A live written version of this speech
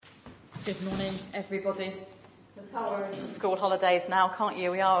Good morning, everybody. You can tell we're in the school holidays now, can't you?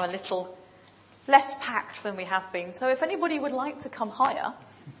 We are a little less packed than we have been. So if anybody would like to come higher,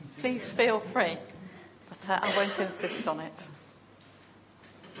 please feel free. But I won't insist on it.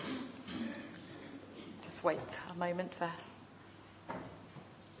 Just wait a moment for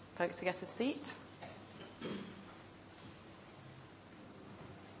folk to get a seat.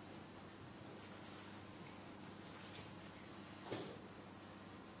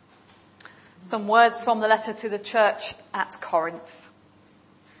 Some words from the letter to the church at Corinth,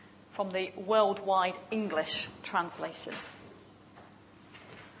 from the Worldwide English translation.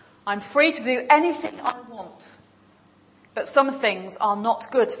 I'm free to do anything I want, but some things are not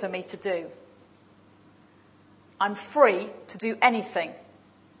good for me to do. I'm free to do anything,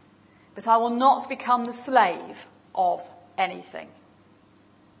 but I will not become the slave of anything.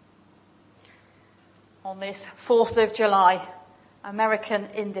 On this 4th of July, American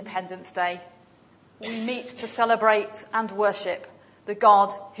Independence Day, we meet to celebrate and worship the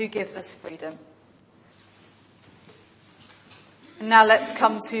God who gives us freedom. And now let's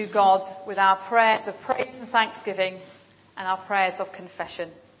come to God with our prayers of praise and thanksgiving and our prayers of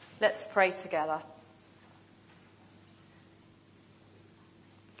confession. Let's pray together.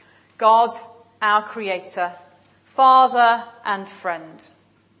 God, our Creator, Father and friend,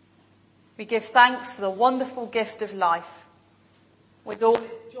 we give thanks for the wonderful gift of life, with all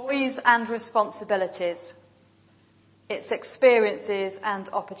its joys and responsibilities, its experiences and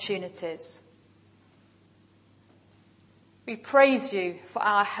opportunities. We praise you for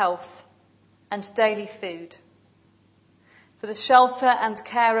our health and daily food, for the shelter and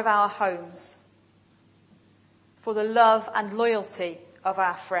care of our homes, for the love and loyalty of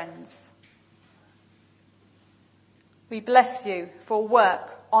our friends. We bless you for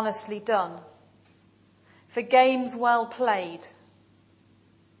work honestly done, for games well played,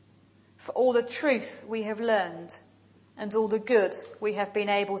 for all the truth we have learned and all the good we have been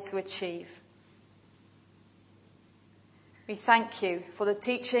able to achieve. We thank you for the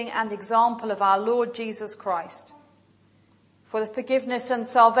teaching and example of our Lord Jesus Christ, for the forgiveness and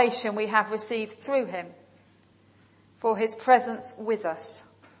salvation we have received through him, for his presence with us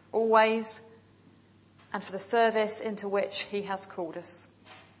always, and for the service into which he has called us.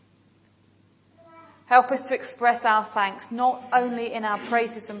 Help us to express our thanks not only in our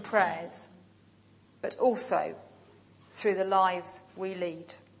praises and prayers, but also through the lives we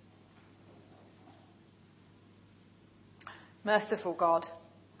lead. Merciful God,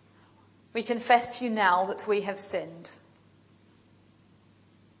 we confess to you now that we have sinned.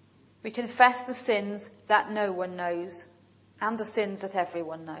 We confess the sins that no one knows and the sins that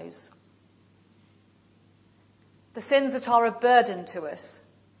everyone knows. The sins that are a burden to us,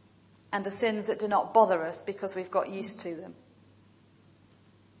 and the sins that do not bother us because we've got used to them.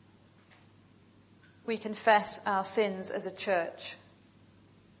 We confess our sins as a church.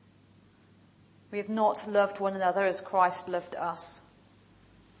 We have not loved one another as Christ loved us.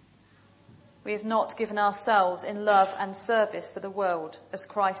 We have not given ourselves in love and service for the world as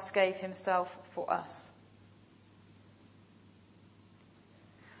Christ gave himself for us.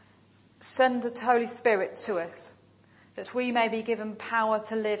 Send the Holy Spirit to us, that we may be given power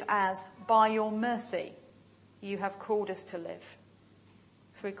to live as, by your mercy, you have called us to live.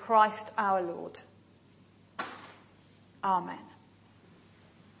 Through Christ our Lord. Amen.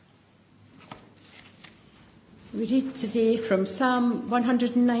 We read today from Psalm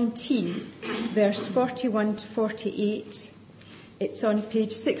 119, verse 41 to 48. It's on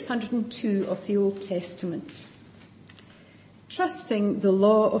page 602 of the Old Testament. Trusting the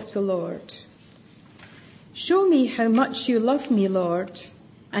law of the Lord. Show me how much you love me, Lord,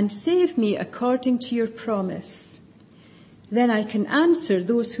 and save me according to your promise. Then I can answer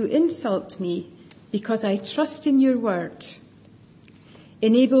those who insult me, because I trust in your word.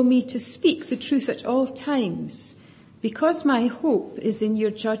 Enable me to speak the truth at all times, because my hope is in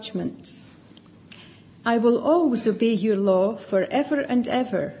your judgments. I will always obey your law forever and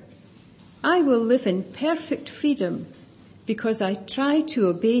ever. I will live in perfect freedom, because I try to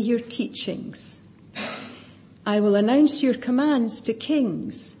obey your teachings. I will announce your commands to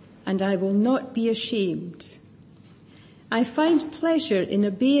kings, and I will not be ashamed. I find pleasure in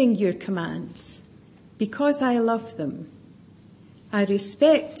obeying your commands, because I love them. I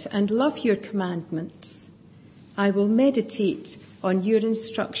respect and love your commandments. I will meditate on your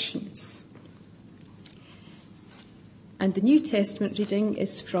instructions. And the New Testament reading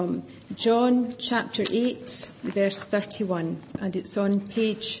is from John chapter 8, verse 31, and it's on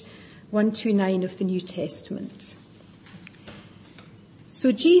page 129 of the New Testament.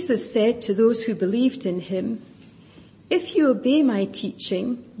 So Jesus said to those who believed in him, If you obey my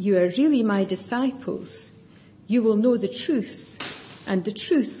teaching, you are really my disciples. You will know the truth, and the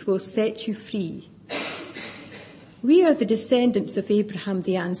truth will set you free. We are the descendants of Abraham,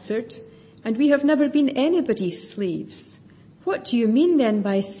 they answered, and we have never been anybody's slaves. What do you mean then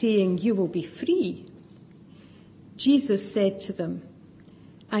by saying you will be free? Jesus said to them,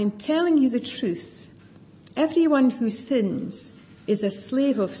 I'm telling you the truth. Everyone who sins is a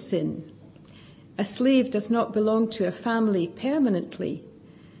slave of sin. A slave does not belong to a family permanently,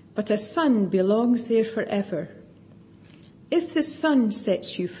 but a son belongs there forever. If the Son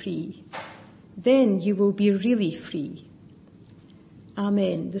sets you free, then you will be really free.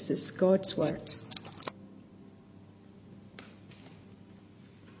 Amen. This is God's word.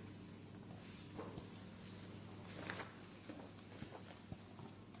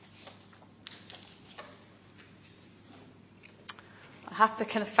 I have to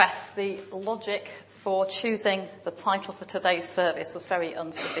confess the logic for choosing the title for today's service was very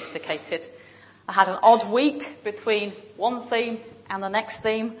unsophisticated. I had an odd week between one theme and the next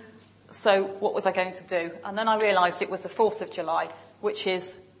theme, so what was I going to do? And then I realised it was the 4th of July, which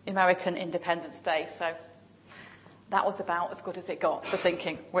is American Independence Day, so that was about as good as it got for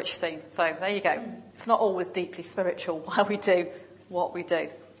thinking which theme. So there you go. It's not always deeply spiritual why we do what we do.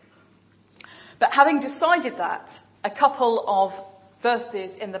 But having decided that, a couple of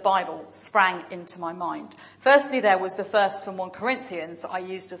verses in the Bible sprang into my mind. Firstly, there was the verse from 1 Corinthians that I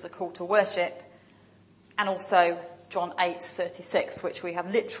used as a call to worship, and also John 8:36, which we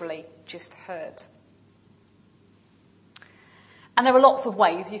have literally just heard. And there are lots of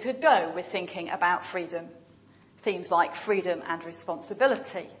ways you could go with thinking about freedom. Themes like freedom and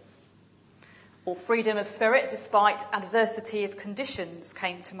responsibility, or freedom of spirit despite adversity of conditions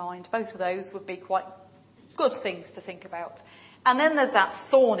came to mind. Both of those would be quite good things to think about. And then there's that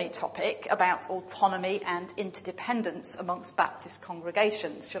thorny topic about autonomy and interdependence amongst Baptist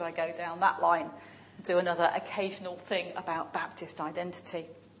congregations. Should I go down that line? Do another occasional thing about Baptist identity.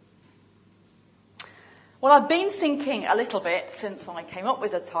 Well, I've been thinking a little bit since I came up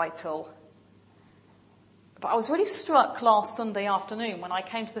with the title, but I was really struck last Sunday afternoon when I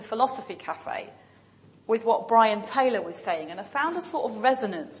came to the Philosophy Cafe with what Brian Taylor was saying, and I found a sort of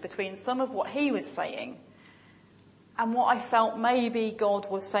resonance between some of what he was saying and what I felt maybe God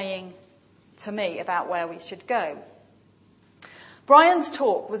was saying to me about where we should go. Brian's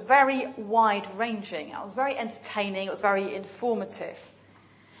talk was very wide-ranging. It was very entertaining. It was very informative.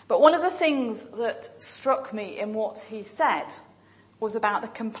 But one of the things that struck me in what he said was about the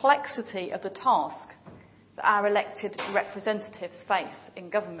complexity of the task that our elected representatives face in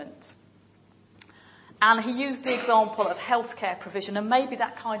government. And he used the example of healthcare provision, and maybe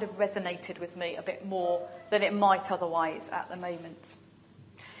that kind of resonated with me a bit more than it might otherwise at the moment.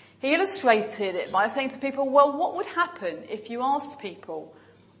 He illustrated it by saying to people, well, what would happen if you asked people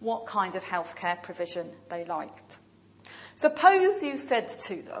what kind of healthcare provision they liked? Suppose you said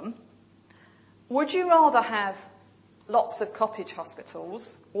to them, would you rather have lots of cottage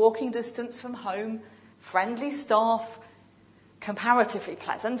hospitals, walking distance from home, friendly staff, comparatively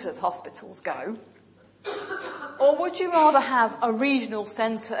pleasant as hospitals go, or would you rather have a regional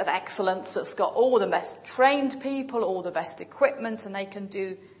centre of excellence that's got all the best trained people, all the best equipment, and they can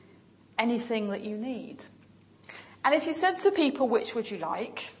do anything that you need? And if you said to people, which would you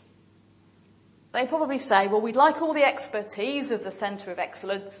like? They'd probably say, well, we'd like all the expertise of the centre of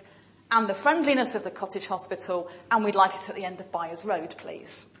excellence and the friendliness of the cottage hospital, and we'd like it at the end of Byers Road,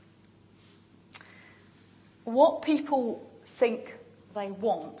 please. What people think they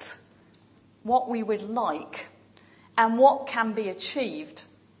want, what we would like, and what can be achieved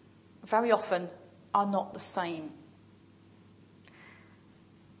very often are not the same.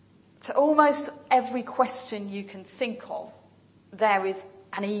 To almost every question you can think of, there is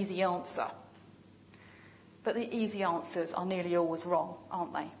an easy answer. But the easy answers are nearly always wrong,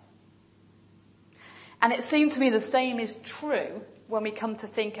 aren't they? And it seems to me the same is true when we come to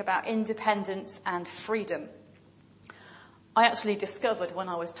think about independence and freedom. I actually discovered when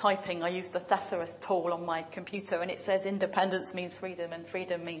I was typing, I used the thesaurus tool on my computer, and it says independence means freedom and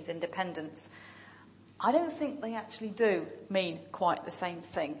freedom means independence. I don't think they actually do mean quite the same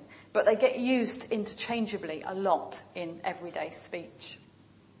thing, but they get used interchangeably a lot in everyday speech.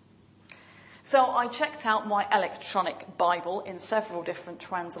 So I checked out my electronic Bible in several different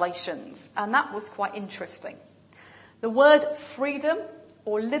translations, and that was quite interesting. The word freedom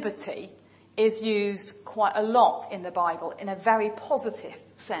or liberty is used quite a lot in the Bible in a very positive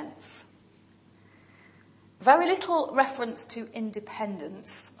sense. Very little reference to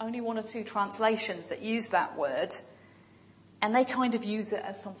independence, only one or two translations that use that word. And they kind of use it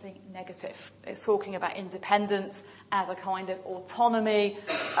as something negative. It's talking about independence as a kind of autonomy,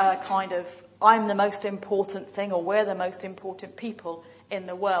 a kind of, I'm the most important thing, or we're the most important people in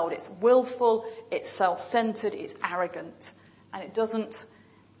the world. It's willful, it's self-centered, it's arrogant. And it doesn't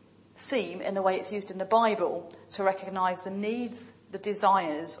seem, in the way it's used in the Bible, to recognise the needs, the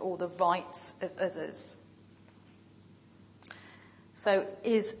desires, or the rights of others. So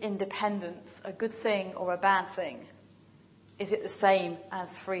is independence a good thing or a bad thing? Is it the same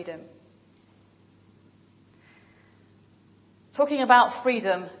as freedom? Talking about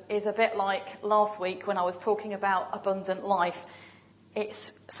freedom is a bit like last week when I was talking about abundant life.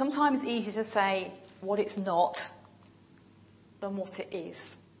 It's sometimes easier to say what it's not than what it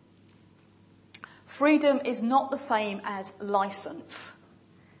is. Freedom is not the same as license.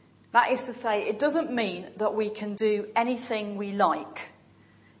 That is to say, it doesn't mean that we can do anything we like.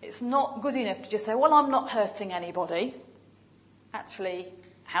 It's not good enough to just say, well, I'm not hurting anybody. Actually,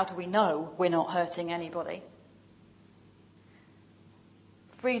 how do we know we're not hurting anybody?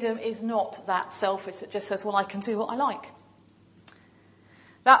 Freedom is not that selfish that just says, well, I can do what I like.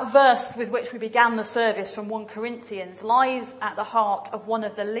 That verse with which we began the service from 1 Corinthians lies at the heart of one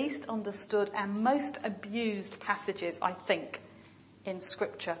of the least understood and most abused passages, I think, in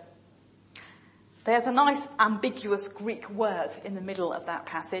Scripture. There's a nice ambiguous Greek word in the middle of that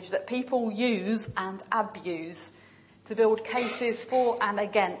passage that people use and abuse to build cases for and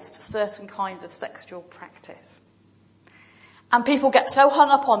against certain kinds of sexual practice. And people get so hung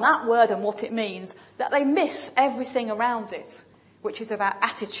up on that word and what it means that they miss everything around it, which is about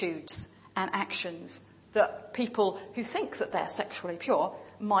attitudes and actions that people who think that they're sexually pure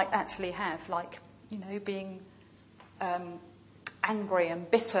might actually have, like, being angry and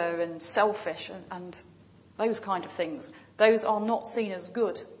bitter and selfish and those kind of things. Those are not seen as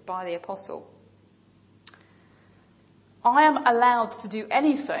good by the apostle. I am allowed to do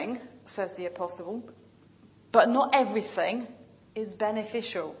anything, says the apostle, but not everything is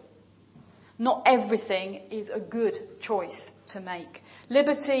beneficial. Not everything is a good choice to make.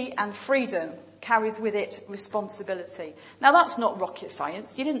 Liberty and freedom carries with it responsibility. Now, that's not rocket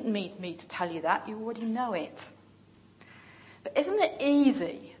science. You didn't need me to tell you that. You already know it. But isn't it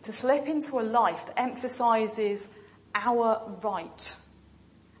easy to slip into a life that emphasises our right,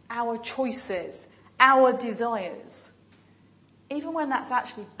 our choices, our desires, even when that's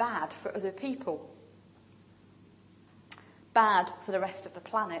actually bad for other people, bad for the rest of the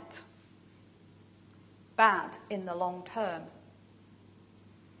planet, bad in the long term?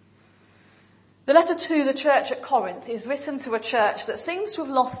 The letter to the church at Corinth is written to a church that seems to have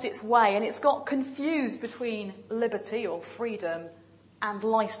lost its way, and it's got confused between liberty or freedom and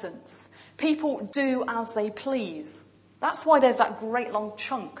licence. People do as they please. That's why there's that great long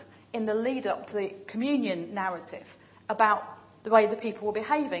chunk in the lead up to the communion narrative about the way the people were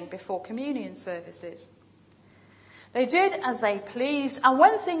behaving before communion services. They did as they pleased, and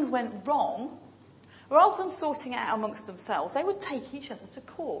when things went wrong, rather than sorting it out amongst themselves, they would take each other to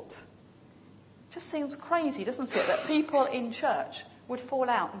court. Just seems crazy, doesn't it, that people in church would fall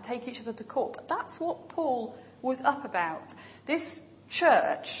out and take each other to court. But that's what Paul was up about. This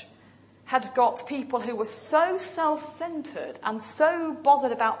church had got people who were so self-centred and so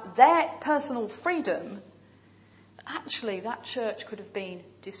bothered about their personal freedom, actually that church could have been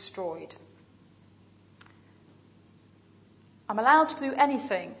destroyed. I'm allowed to do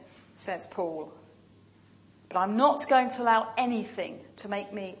anything, says Paul, but I'm not going to allow anything to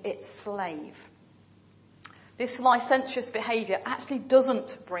make me its slave. This licentious behaviour actually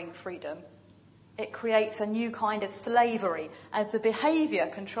doesn't bring freedom. It creates a new kind of slavery as the behaviour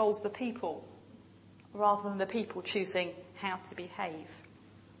controls the people rather than the people choosing how to behave.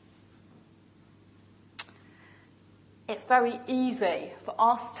 It's very easy for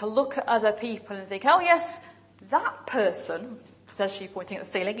us to look at other people and think, oh yes, that person, says she pointing at the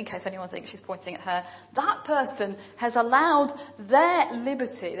ceiling in case anyone thinks she's pointing at her, that person has allowed their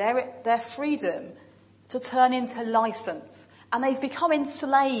liberty, their freedom to turn into licence, and they've become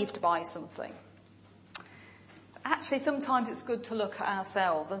enslaved by something. Actually, sometimes it's good to look at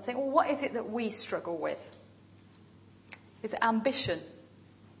ourselves and think, well, what is it that we struggle with? Is it ambition?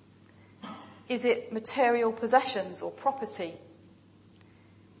 Is it material possessions or property?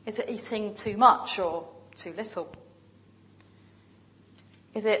 Is it eating too much or too little?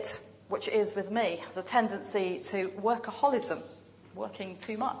 Is it, which it is with me, has a tendency to workaholism, working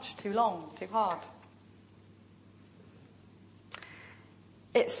too much, too long, too hard?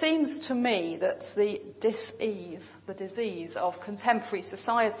 It seems to me that the dis-ease, the disease of contemporary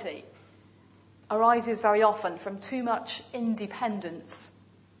society arises very often from too much independence,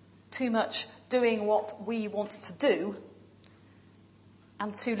 too much doing what we want to do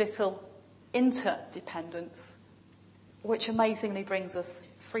and too little interdependence, which amazingly brings us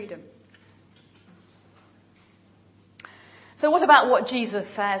freedom. So what about what Jesus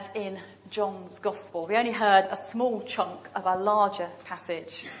says in John's Gospel? We only heard a small chunk of a larger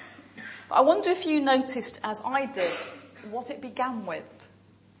passage. But I wonder if you noticed, as I did, what it began with.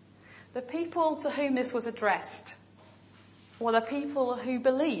 The people to whom this was addressed were the people who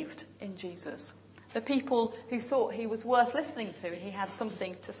believed in Jesus, the people who thought he was worth listening to, he had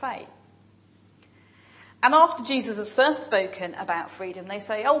something to say. And after Jesus has first spoken about freedom, they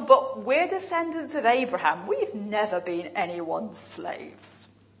say, oh, but we're descendants of Abraham. We've never been anyone's slaves.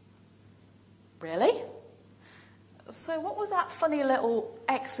 Really? So what was that funny little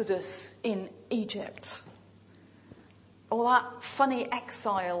exodus in Egypt? Or that funny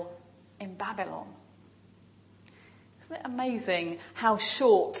exile in Babylon? Isn't it amazing how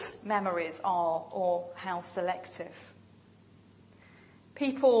short memories are, or how selective?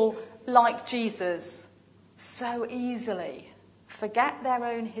 People like Jesus so easily forget their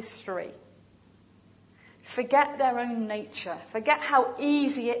own history, forget their own nature, forget how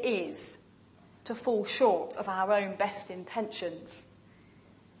easy it is to fall short of our own best intentions,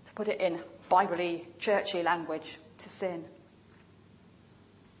 to put it in Bible-y, churchy language, to sin.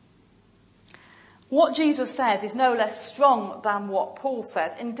 What Jesus says is no less strong than what Paul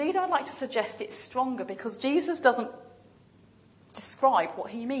says. Indeed, I'd like to suggest it's stronger, because Jesus doesn't describe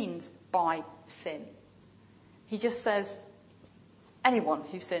what he means by sin. He just says anyone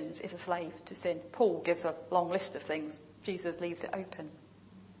who sins is a slave to sin. Paul gives a long list of things. Jesus leaves it open.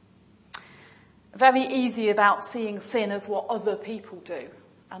 Very easy about seeing sin as what other people do,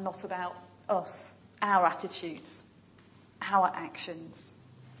 and not about us, our attitudes, our actions.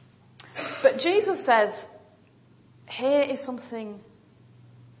 But Jesus says, here is something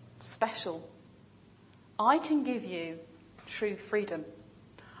special. I can give you true freedom.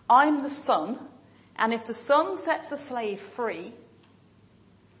 I'm the Son, and if the Son sets a slave free,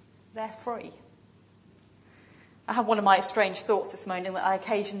 they're free. I had one of my strange thoughts this morning that I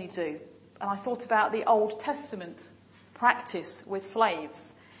occasionally do. And I thought about the Old Testament practice with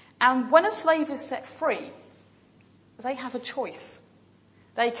slaves. And when a slave is set free, they have a choice.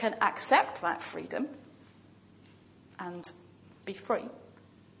 They can accept that freedom and be free.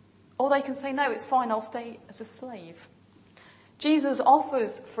 Or they can say, no, it's fine, I'll stay as a slave. Jesus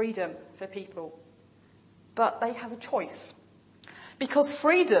offers freedom for people, but they have a choice. Because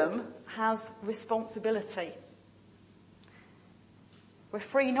freedom has responsibility. We're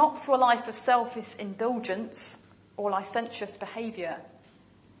free not to a life of selfish indulgence or licentious behaviour,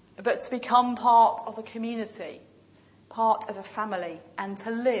 but to become part of a community, part of a family, and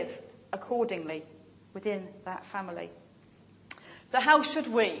to live accordingly within that family. So how should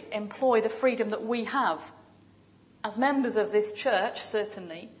we employ the freedom that we have as members of this church,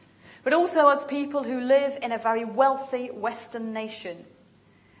 certainly, but also as people who live in a very wealthy Western nation,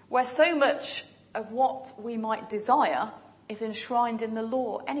 where so much of what we might desire is enshrined in the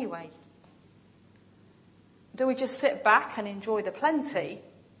law anyway? Do we just sit back and enjoy the plenty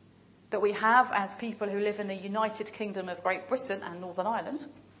that we have as people who live in the United Kingdom of Great Britain and Northern Ireland?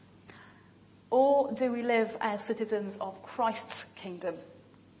 Or do we live as citizens of Christ's kingdom,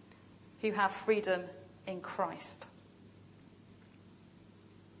 who have freedom in Christ?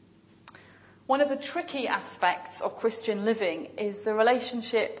 One of the tricky aspects of Christian living is the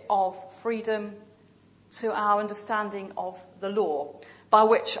relationship of freedom to our understanding of the law, by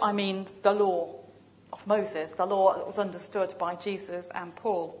which I mean the law of Moses, the law that was understood by Jesus and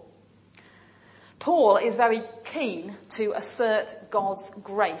Paul. Paul is very keen to assert God's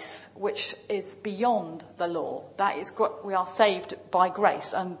grace, which is beyond the law. That is, we are saved by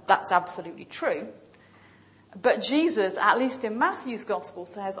grace, and that's absolutely true. But Jesus, at least in Matthew's Gospel,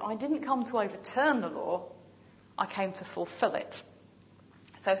 says, I didn't come to overturn the law, I came to fulfill it.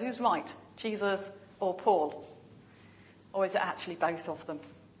 So who's right, Jesus or Paul? Or is it actually both of them?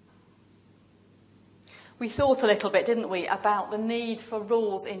 We thought a little bit, didn't we, about the need for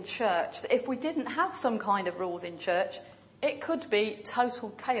rules in church. So if we didn't have some kind of rules in church, it could be total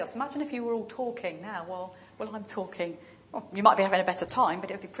chaos. Imagine if you were all talking now while I'm talking. Well, you might be having a better time, but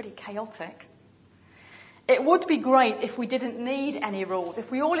it would be pretty chaotic. It would be great if we didn't need any rules,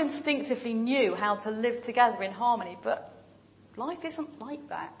 if we all instinctively knew how to live together in harmony, but life isn't like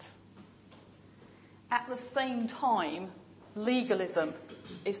that. At the same time, legalism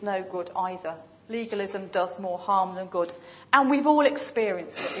is no good either. Legalism does more harm than good. And we've all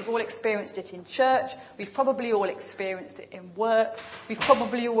experienced it. We've all experienced it in church. We've probably all experienced it in work. We've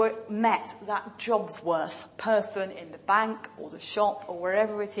probably all met that job's worth person in the bank or the shop or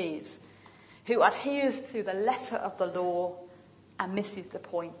wherever it is, who adheres to the letter of the law and misses the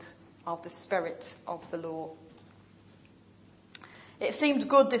point of the spirit of the law. It seemed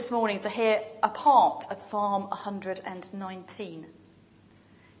good this morning to hear a part of Psalm 119. Do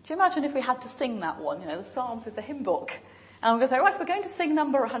you imagine if we had to sing that one? You know, the Psalms is a hymn book. And we're going to say, right, we're going to sing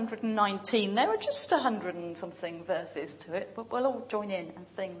number 119. There are just 100 and something verses to it, but we'll all join in and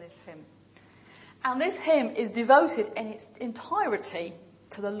sing this hymn. And this hymn is devoted in its entirety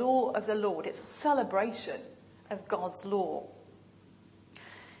to the law of the Lord. It's a celebration of God's law.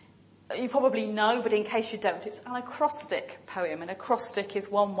 You probably know, but in case you don't, it's an acrostic poem. An acrostic is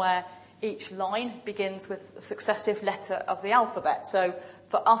one where each line begins with a successive letter of the alphabet. So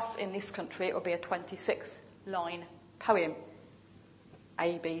for us in this country, it will be a 26-line poem.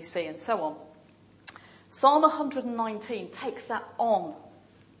 A, B, C, and so on. Psalm 119 takes that on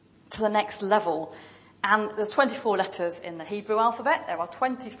to the next level. And there's 24 letters in the Hebrew alphabet. There are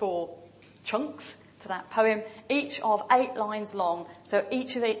 24 chunks to that poem, each of 8 lines long. So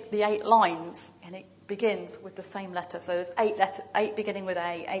each of the 8 lines, and it begins with the same letter. So there's 8 beginning with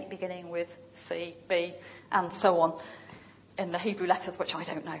A, 8 beginning with C, B, and so on in the Hebrew letters, which I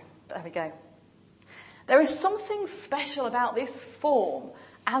don't know. But there we go. There is something special about this form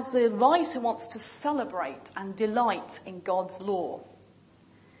as the writer wants to celebrate and delight in God's law.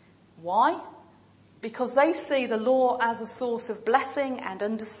 Why? Because they see the law as a source of blessing and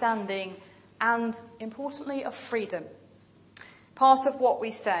understanding and, importantly, of freedom. Part of what we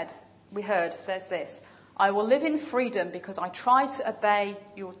heard, says this: I will live in freedom because I try to obey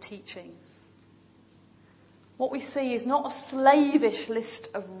your teachings. What we see is not a slavish list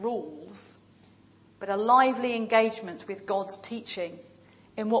of rules, but a lively engagement with God's teaching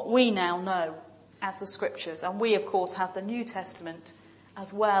in what we now know as the Scriptures. And we, of course, have the New Testament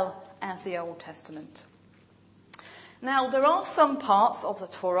as well as the Old Testament. Now, there are some parts of the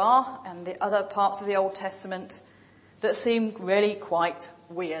Torah and the other parts of the Old Testament that seem really quite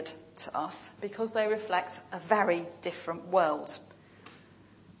weird to us because they reflect a very different world.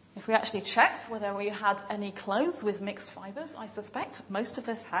 If we actually checked whether we had any clothes with mixed fibres, I suspect most of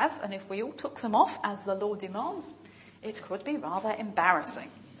us have, and if we all took them off as the law demands, it could be rather embarrassing.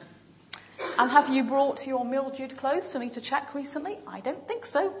 And have you brought your mildewed clothes for me to check recently? I don't think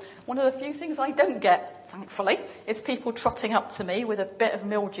so. One of the few things I don't get, thankfully, is people trotting up to me with a bit of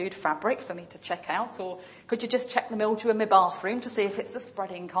mildewed fabric for me to check out. Or could you just check the mildew in my bathroom to see if it's the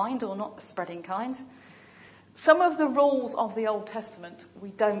spreading kind or not the spreading kind? Some of the rules of the Old Testament we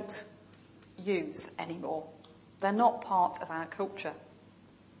don't use anymore. They're not part of our culture.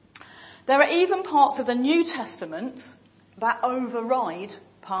 There are even parts of the New Testament that override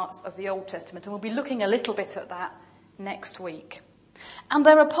parts of the Old Testament, and we'll be looking a little bit at that next week. And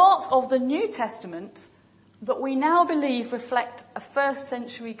there are parts of the New Testament that we now believe reflect a first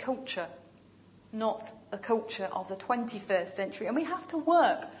century culture, not a culture of the 21st century. And we have to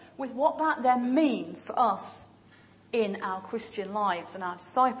work with what that then means for us in our Christian lives and our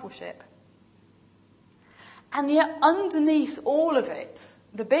discipleship. And yet underneath all of it,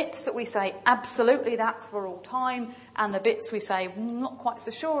 the bits that we say, absolutely, that's for all time, and the bits we say, not quite so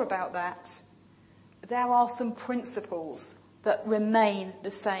sure about that, there are some principles that remain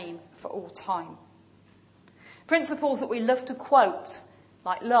the same for all time. Principles that we love to quote,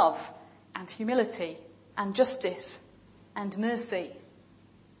 like love and humility and justice and mercy.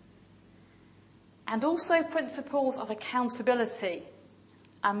 And also principles of accountability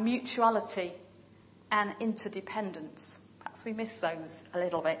and mutuality and interdependence. Perhaps we miss those a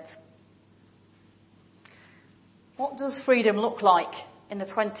little bit. What does freedom look like in the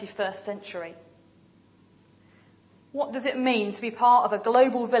 21st century? What does it mean to be part of a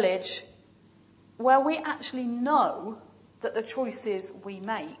global village where we actually know that the choices we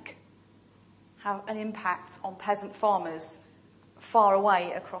make have an impact on peasant farmers far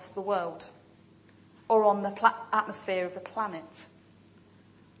away across the world, or on the atmosphere of the planet,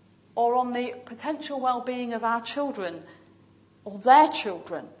 or on the potential well-being of our children, or their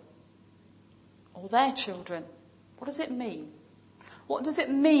children, or their children? What does it mean? What does it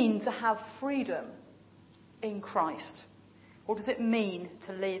mean to have freedom in Christ? What does it mean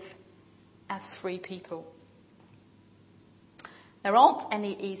to live as free people? There aren't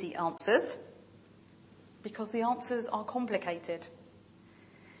any easy answers, because the answers are complicated.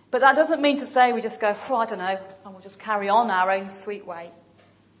 But that doesn't mean to say we just go, I don't know, and we'll just carry on our own sweet way.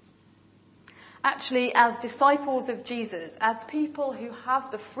 Actually, as disciples of Jesus, as people who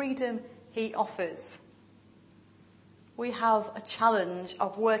have the freedom he offers, we have a challenge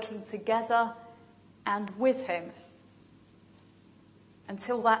of working together and with him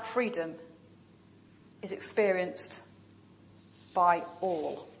until that freedom is experienced by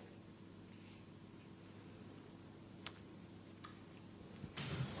all.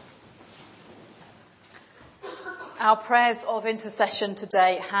 Our prayers of intercession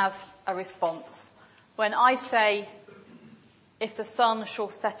today have a response. When I say, if the Son shall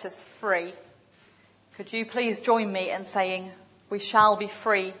set us free, could you please join me in saying, we shall be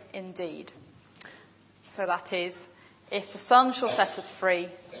free indeed. So that is, if the Son shall set us free,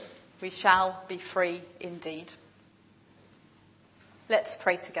 we shall be free indeed. Let's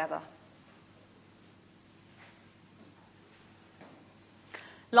pray together.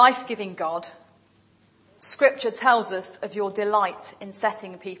 Life-giving God, Scripture tells us of your delight in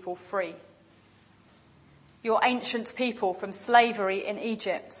setting people free. Your ancient people from slavery in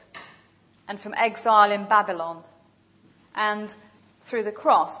Egypt and from exile in Babylon, and through the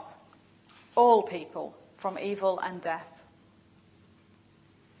cross, all people from evil and death.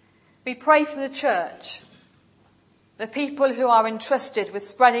 We pray for the church, the people who are entrusted with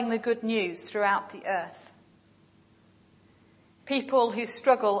spreading the good news throughout the earth. People who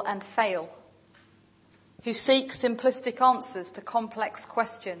struggle and fail, who seek simplistic answers to complex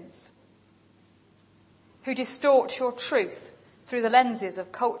questions, who distort your truth through the lenses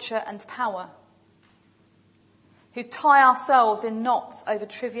of culture and power, who tie ourselves in knots over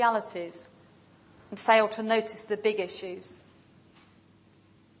trivialities and fail to notice the big issues.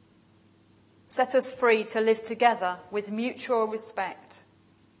 Set us free to live together with mutual respect,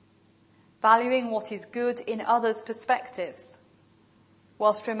 valuing what is good in others' perspectives,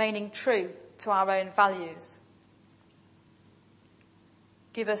 whilst remaining true to our own values.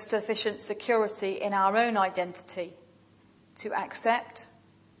 Give us sufficient security in our own identity to accept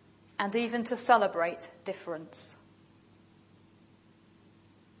and even to celebrate difference.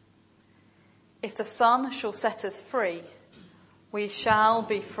 If the Son shall set us free, we shall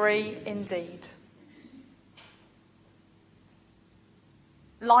be free indeed.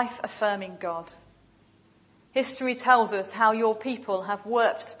 Life-affirming God, history tells us how your people have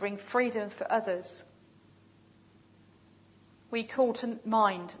worked to bring freedom for others. We call to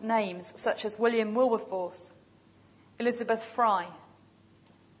mind names such as William Wilberforce, Elizabeth Fry,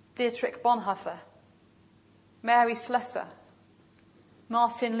 Dietrich Bonhoeffer, Mary Slessor,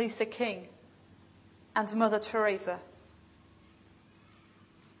 Martin Luther King, and Mother Teresa.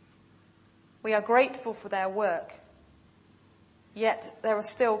 We are grateful for their work, yet there are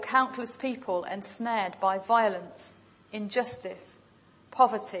still countless people ensnared by violence, injustice,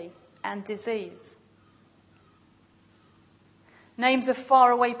 poverty, and disease. Names of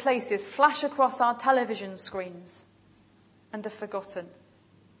faraway places flash across our television screens and are forgotten.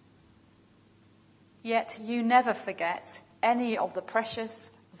 Yet you never forget any of the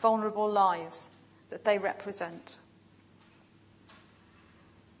precious, vulnerable lives that they represent.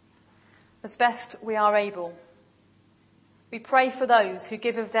 As best we are able, we pray for those who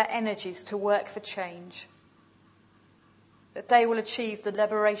give of their energies to work for change, that they will achieve the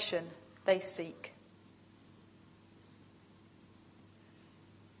liberation they seek.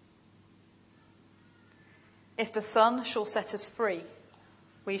 If the Son shall set us free,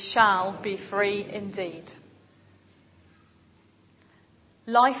 we shall be free indeed.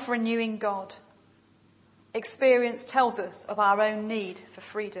 Life-renewing God, experience tells us of our own need for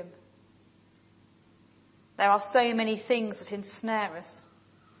freedom. There are so many things that ensnare us,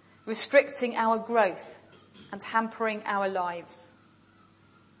 restricting our growth and hampering our lives.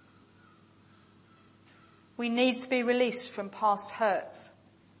 We need to be released from past hurts,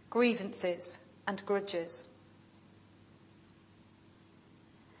 grievances, and grudges.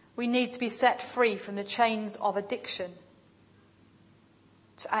 We need to be set free from the chains of addiction,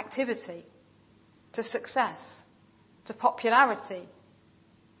 to activity, to success, to popularity,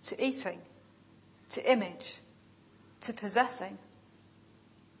 to eating, to image, to possessing.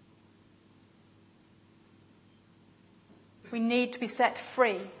 We need to be set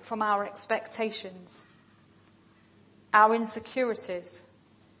free from our expectations, our insecurities,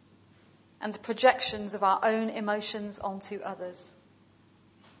 and the projections of our own emotions onto others.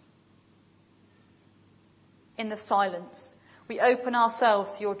 In the silence, we open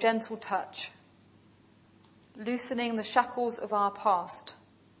ourselves to your gentle touch, loosening the shackles of our past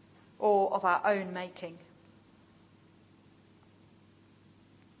or of our own making.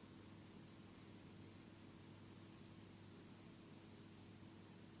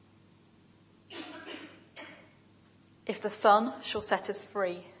 If the Son shall set us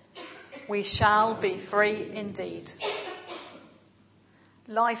free, we shall be free indeed.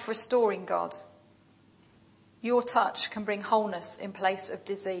 Life-restoring God, your touch can bring wholeness in place of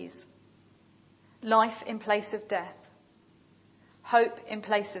disease, life in place of death, hope in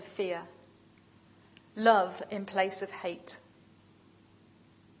place of fear, love in place of hate.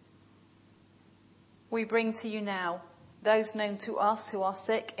 We bring to you now those known to us who are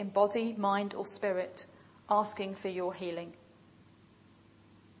sick in body, mind or spirit, asking for your healing.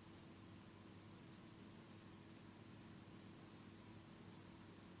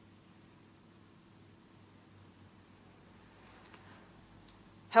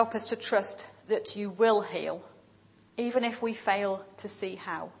 Help us to trust that you will heal, even if we fail to see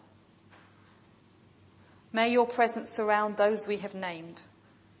how. May your presence surround those we have named,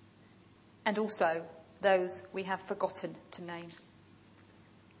 and also those we have forgotten to name.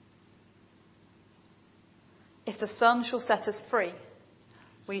 If the Son shall set us free,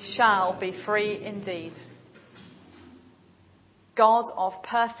 we shall be free indeed. God of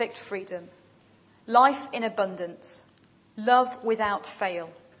perfect freedom, life in abundance, love without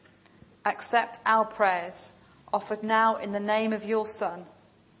fail, accept our prayers offered now in the name of your Son,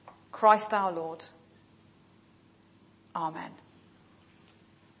 Christ our Lord. Amen.